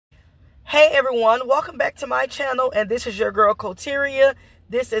Hey everyone, welcome back to my channel, and this is your girl Coteria.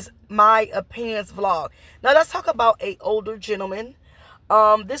 This is my opinions vlog. Now let's talk about an older gentleman.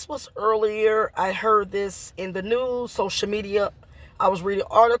 This was earlier. I heard this in the news, social media. I was reading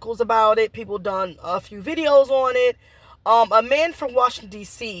articles about it. People done a few videos on it. A man from Washington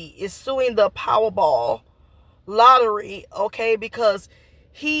D.C. is suing the PowerBall lottery, okay, because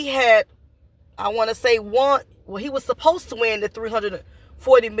he had, I want to say, he was supposed to win the $340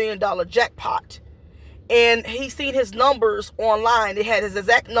 million jackpot, and he seen his numbers online. It had his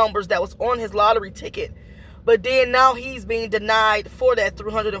exact numbers that was on his lottery ticket, but then now he's being denied for that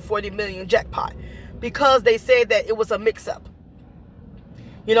 $340 million jackpot because they said that it was a mix-up.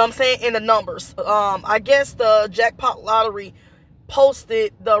 You know what I'm saying? In the numbers. I guess the jackpot lottery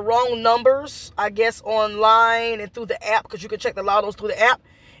posted the wrong numbers, I guess, online and through the app, because you can check the lottos through the app.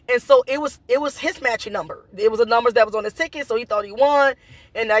 And so it was his matching number. It was the numbers that was on his ticket, so he thought he won.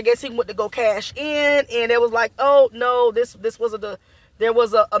 And I guess he went to go cash in, and it was like, oh no, there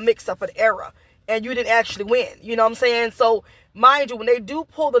was a mix-up, an error, and you didn't actually win. You know what I'm saying? So mind you, when they do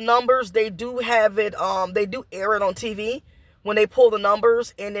pull the numbers, they do have it. They do air it on TV when they pull the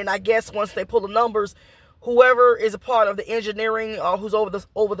numbers, and then I guess once they pull the numbers, whoever is a part of the engineering or who's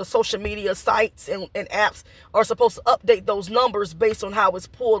over the social media sites and apps are supposed to update those numbers based on how it's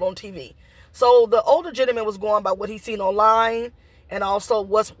pulled on TV. So the older gentleman was going by what he's seen online and also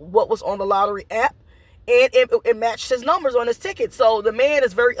what was on the lottery app, and it matched his numbers on his ticket. So the man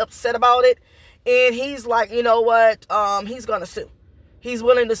is very upset about it, and he's like, you know what, he's gonna sue. He's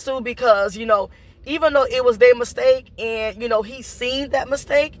willing to sue because, you know, even though it was their mistake, and you know he's seen that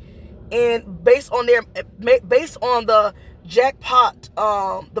mistake, and based on the jackpot,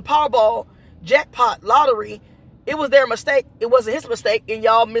 the Powerball jackpot lottery, it was their mistake. It wasn't his mistake, and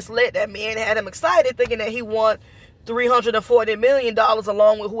y'all misled that man, had him excited, thinking that he won $340 million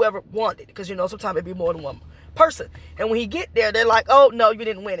along with whoever won it, because you know sometimes it'd be more than one person. And when he get there, they're like, oh no, you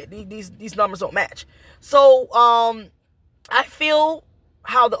didn't win it. These numbers don't match. So I feel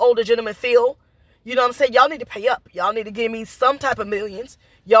how the older gentleman feel. You know what I'm saying? Y'all need to pay up. Y'all need to give me some type of millions.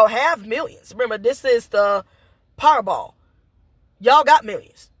 Y'all have millions. Remember, this is the Powerball. Y'all got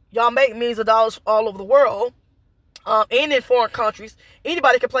millions. Y'all make millions of dollars all over the world, and in foreign countries.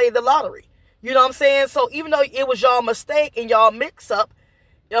 Anybody can play the lottery. You know what I'm saying? So even though it was y'all mistake and y'all mix up,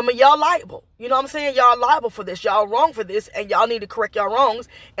 I mean, y'all liable. You know what I'm saying? Y'all liable for this. Y'all wrong for this, and y'all need to correct y'all wrongs,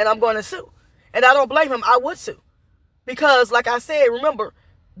 and I'm going to sue. And I don't blame him. I would sue. Because, like I said, remember,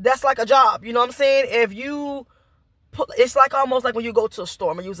 that's like a job. You know what I'm saying? If you it's like almost like when you go to a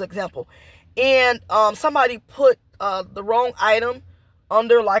store. I'm going to use an example. And somebody put the wrong item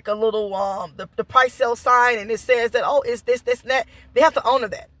under like a little, the price sale sign, and it says that, oh, it's this, and that. They have to honor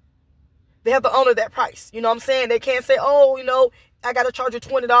that. They have to honor that price. You know what I'm saying? They can't say, oh, you know, I got to charge you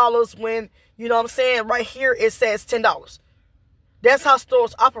 $20 when, you know what I'm saying, right here it says $10. That's how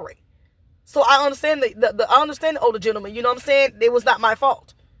stores operate. So I understand I understand the older gentleman. You know what I'm saying? It was not my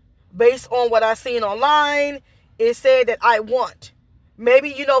fault. Based on what I seen online, it said that I won. Maybe,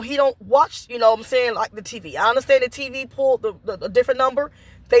 you know, he don't watch, you know what I'm saying, like the TV. I understand the TV pulled the different number.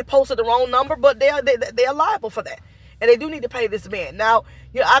 They posted the wrong number, but they are liable for that. And they do need to pay this man. Now,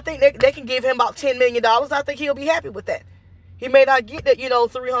 you know, I think they can give him about $10 million. I think he'll be happy with that. He may not get that, you know,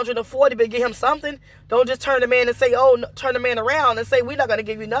 340, but give him something. Don't just turn the man and say, oh, turn the man around and say, we're not going to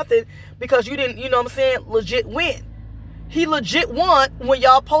give you nothing because you didn't, you know what I'm saying, legit win. He legit won when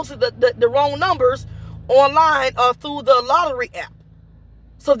y'all posted the wrong numbers online or through the lottery app.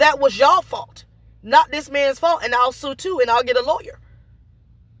 So that was y'all fault, not this man's fault. And I'll sue too, and I'll get a lawyer.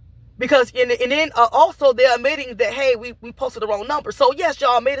 Because, and then also they're admitting that, hey, we posted the wrong number. So yes,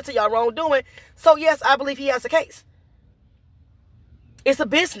 y'all made it to y'all wrongdoing. So yes, I believe he has a case. It's a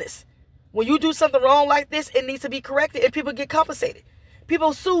business. When you do something wrong like this, it needs to be corrected and people get compensated.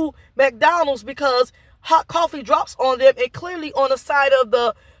 People sue McDonald's because hot coffee drops on them, and clearly on the side of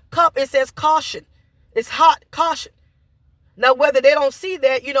the cup it says caution. It's hot, caution. Now, whether they don't see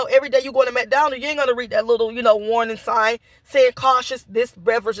that, you know, every day you go to McDonald's, you ain't going to read that little, you know, warning sign saying cautious, this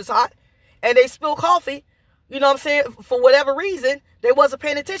beverage is hot. And they spill coffee, you know what I'm saying, for whatever reason, they wasn't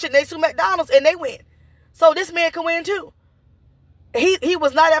paying attention. They sue McDonald's and they win. So this man can win too. He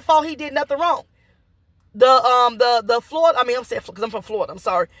was not at fault. He did nothing wrong. The Florida, I mean, I'm saying, because I'm from Florida, I'm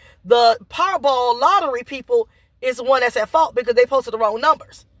sorry. The Powerball lottery people is the one that's at fault because they posted the wrong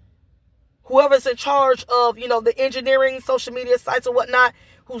numbers. Whoever's in charge of, you know, the engineering, social media sites or whatnot,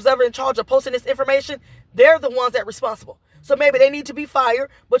 who's ever in charge of posting this information, they're the ones that are responsible. So maybe they need to be fired,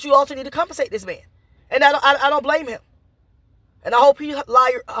 but you also need to compensate this man. And I don't blame him. And I hope he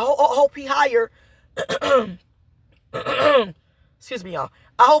hire excuse me, y'all.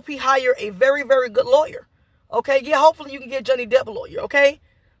 I hope he hire a very, very good lawyer. Okay, yeah, hopefully you can get Johnny Depp a lawyer, okay?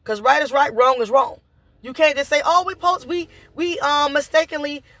 Because right is right, wrong is wrong. You can't just say, oh, we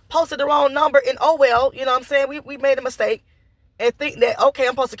mistakenly posted the wrong number, and oh well, you know what I'm saying? We made a mistake, and think that, okay,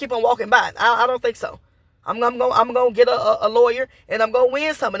 I'm supposed to keep on walking by. I don't think so. I'm gonna get a lawyer, and I'm gonna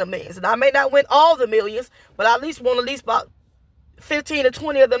win some of the millions. And I may not win all the millions, but I at least want about 15 or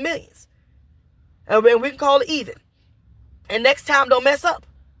 20 of the millions. And then we can call it even. And next time, don't mess up.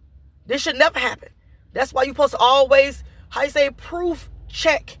 This should never happen. That's why you're supposed to always, how you say, proof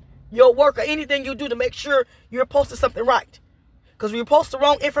check your work or anything you do to make sure you're posting something right. Because when you post the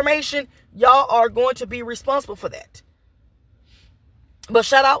wrong information, y'all are going to be responsible for that. But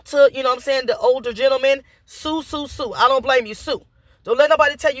shout out to, you know what I'm saying, the older gentleman. Sue, sue, sue. I don't blame you, sue. Don't let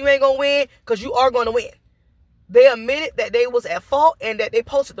nobody tell you ain't going to win, because you are going to win. They admitted that they was at fault and that they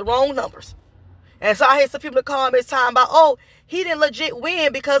posted the wrong numbers. And so I hear some people in the comments talking about, oh, he didn't legit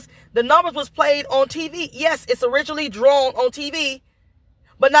win because the numbers was played on TV. Yes, it's originally drawn on TV,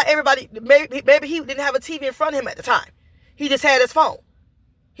 but not everybody, maybe he didn't have a TV in front of him at the time. He just had his phone.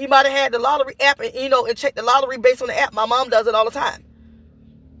 He might have had the lottery app and, you know, and checked the lottery based on the app. My mom does it all the time.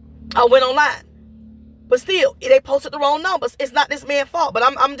 I went online. But still, they posted the wrong numbers. It's not this man's fault. But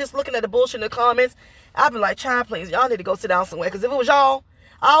I'm just looking at the bullshit in the comments. I've been like, child, please, y'all need to go sit down somewhere. Because if it was y'all,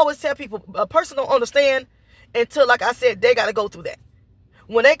 I always tell people, a person don't understand until, like I said, they got to go through that.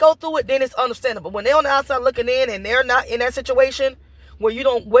 When they go through it, then it's understandable. When they're on the outside looking in and they're not in that situation where you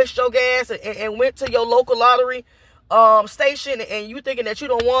don't waste your gas and went to your local lottery station and you thinking that you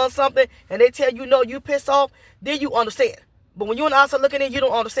don't want something and they tell you no, you pissed off, then you understand. But when you're on the outside looking in, you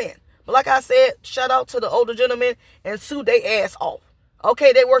don't understand. But like I said, shout out to the older gentlemen and sue they ass off.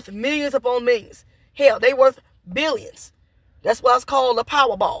 Okay, they worth millions upon millions. Hell, they worth billions. That's why it's called a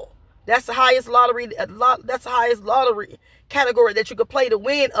PowerBall. That's the highest lottery. That's the highest lottery category that you could play to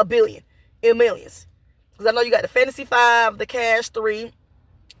win $1 billion in millions. Because I know you got the Fantasy 5, the Cash 3,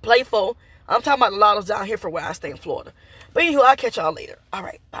 Play 4. I'm talking about the lottos down here for where I stay in Florida. But anywho, I'll catch y'all later. All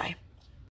right, bye.